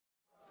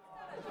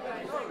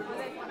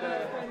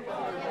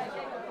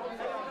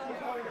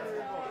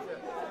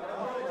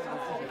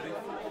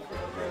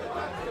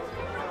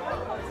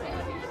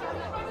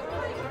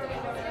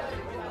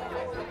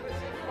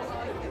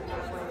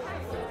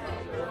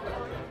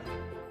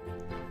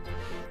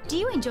Do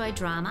you enjoy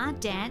drama,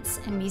 dance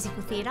and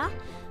musical theatre?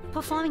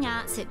 Performing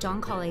Arts at Don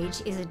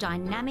College is a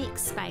dynamic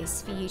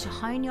space for you to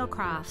hone your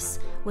crafts,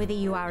 whether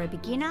you are a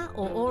beginner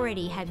or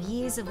already have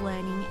years of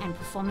learning and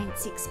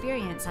performance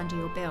experience under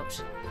your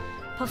belt.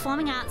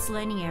 Performing Arts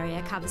Learning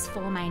Area covers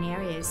 4 main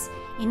areas.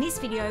 In this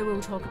video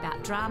we'll talk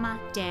about drama,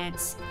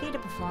 dance, theatre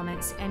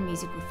performance and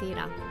musical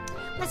theatre.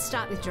 Let's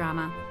start with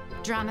drama.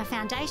 Drama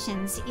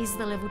Foundations is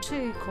the Level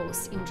 2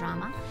 course in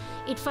drama.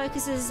 It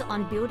focuses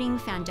on building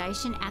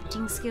foundation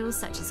acting skills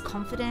such as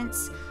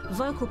confidence,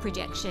 vocal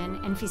projection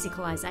and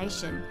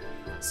physicalisation.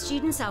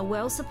 Students are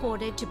well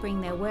supported to bring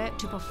their work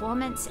to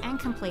performance and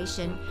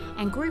completion,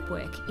 and group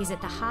work is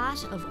at the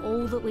heart of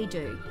all that we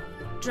do.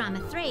 Drama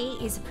 3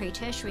 is a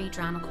pre-tertiary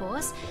drama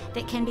course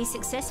that can be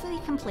successfully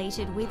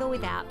completed with or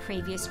without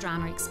previous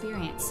drama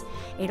experience.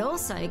 It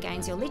also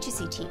gains your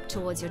literacy tick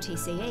towards your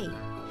TCE.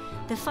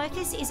 The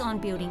focus is on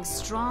building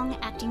strong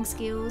acting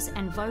skills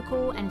and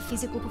vocal and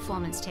physical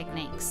performance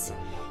techniques.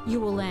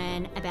 You will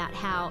learn about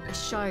how a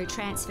show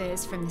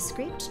transfers from the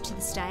script to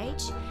the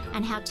stage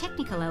and how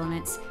technical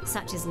elements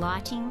such as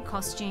lighting,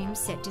 costumes,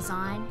 set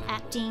design,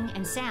 acting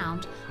and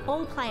sound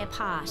all play a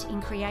part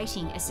in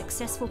creating a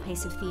successful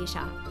piece of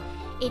theatre.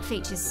 It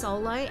features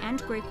solo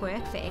and group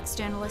work for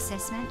external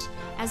assessment,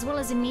 as well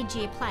as a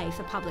mid-year play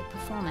for public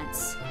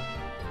performance.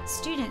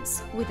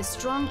 Students with a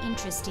strong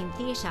interest in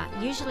theatre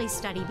usually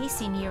study this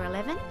in Year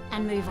 11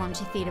 and move on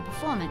to theatre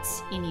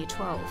performance in Year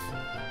 12.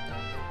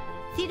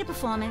 Theatre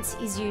performance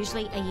is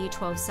usually a Year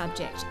 12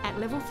 subject at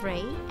Level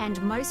 3,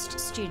 and most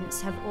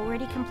students have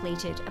already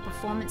completed a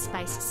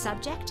performance-based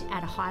subject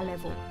at a high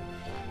level.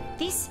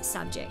 This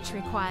subject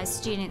requires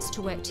students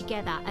to work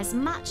together as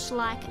much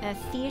like a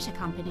theatre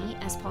company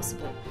as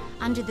possible,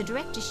 under the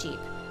directorship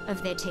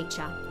of their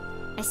teacher.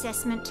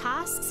 Assessment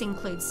tasks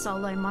include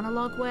solo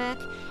monologue work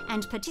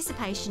and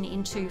participation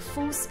in 2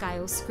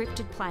 full-scale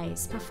scripted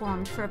plays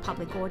performed for a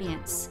public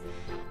audience.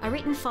 A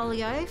written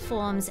folio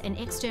forms an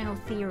external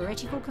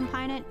theoretical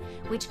component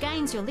which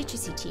gains your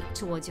literacy tick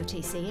towards your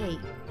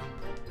TCE.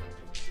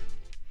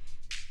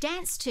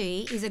 Dance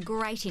 2 is a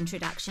great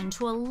introduction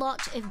to a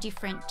lot of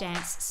different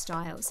dance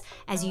styles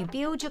as you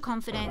build your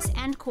confidence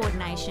and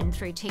coordination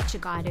through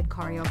teacher-guided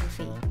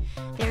choreography.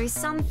 There is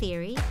some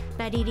theory,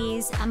 but it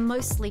is a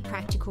mostly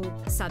practical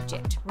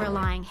subject,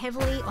 relying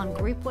heavily on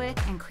group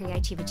work and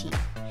creativity.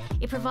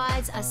 It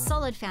provides a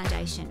solid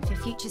foundation for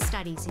future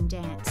studies in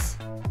dance.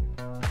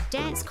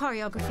 Dance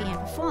choreography and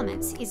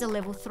performance is a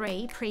Level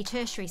 3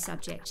 pre-tertiary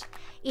subject.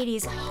 It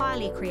is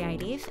highly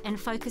creative and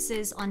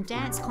focuses on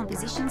dance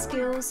composition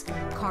skills,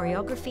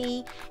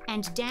 choreography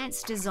and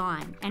dance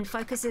design, and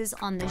focuses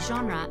on the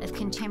genre of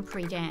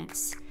contemporary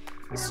dance.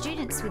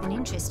 Students with an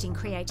interest in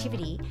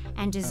creativity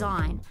and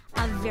design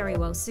are very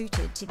well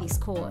suited to this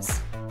course.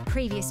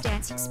 Previous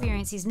dance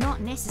experience is not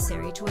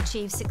necessary to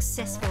achieve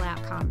successful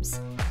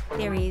outcomes.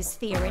 There is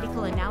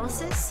theoretical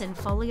analysis and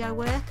folio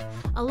work,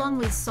 along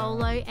with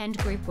solo and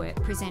group work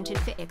presented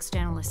for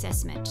external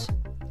assessment.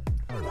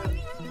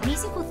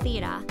 Musical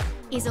theatre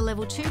is a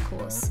Level 2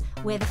 course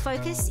where the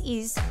focus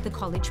is the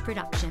college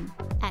production.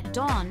 At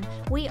Don,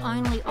 we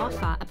only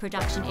offer a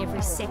production every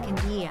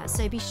 2nd year,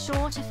 so be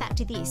sure to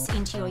factor this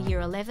into your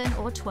Year 11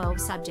 or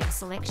 12 subject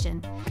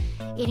selection.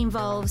 It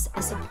involves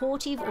a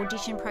supportive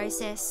audition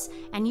process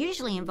and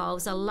usually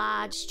involves a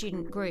large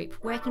student group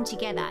working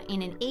together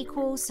in an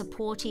equal,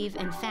 supportive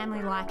and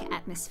family-like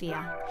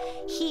atmosphere.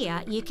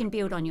 Here, you can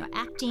build on your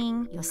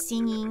acting, your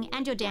singing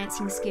and your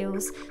dancing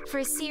skills for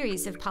a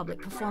series of public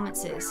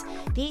performances.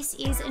 This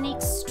is an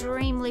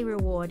extremely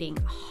rewarding,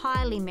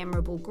 highly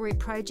memorable group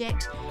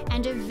project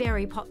and a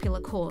very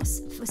popular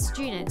course for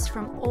students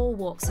from all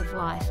walks of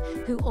life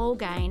who all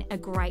gain a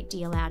great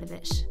deal out of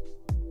it.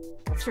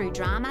 Through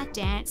drama,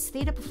 dance,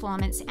 theatre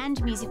performance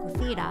and musical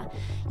theatre,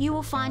 you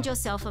will find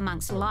yourself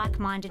amongst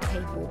like-minded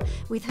people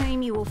with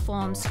whom you will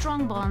form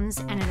strong bonds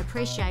and an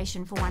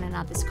appreciation for one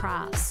another's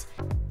crafts.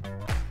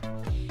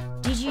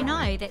 Did you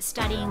know that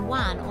studying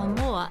one or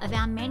more of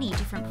our many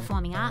different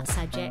performing arts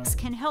subjects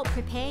can help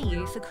prepare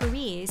you for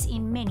careers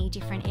in many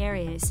different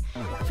areas,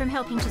 from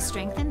helping to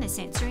strengthen the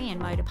sensory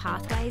and motor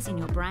pathways in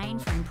your brain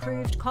for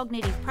improved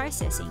cognitive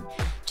processing,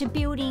 to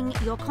building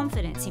your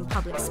confidence in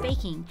public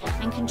speaking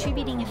and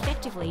contributing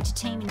effectively to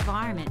team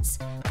environments?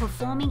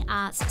 Performing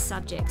arts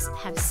subjects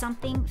have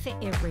something for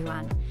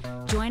everyone.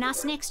 Join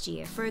us next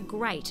year for a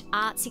great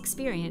arts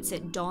experience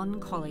at Don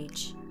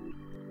College.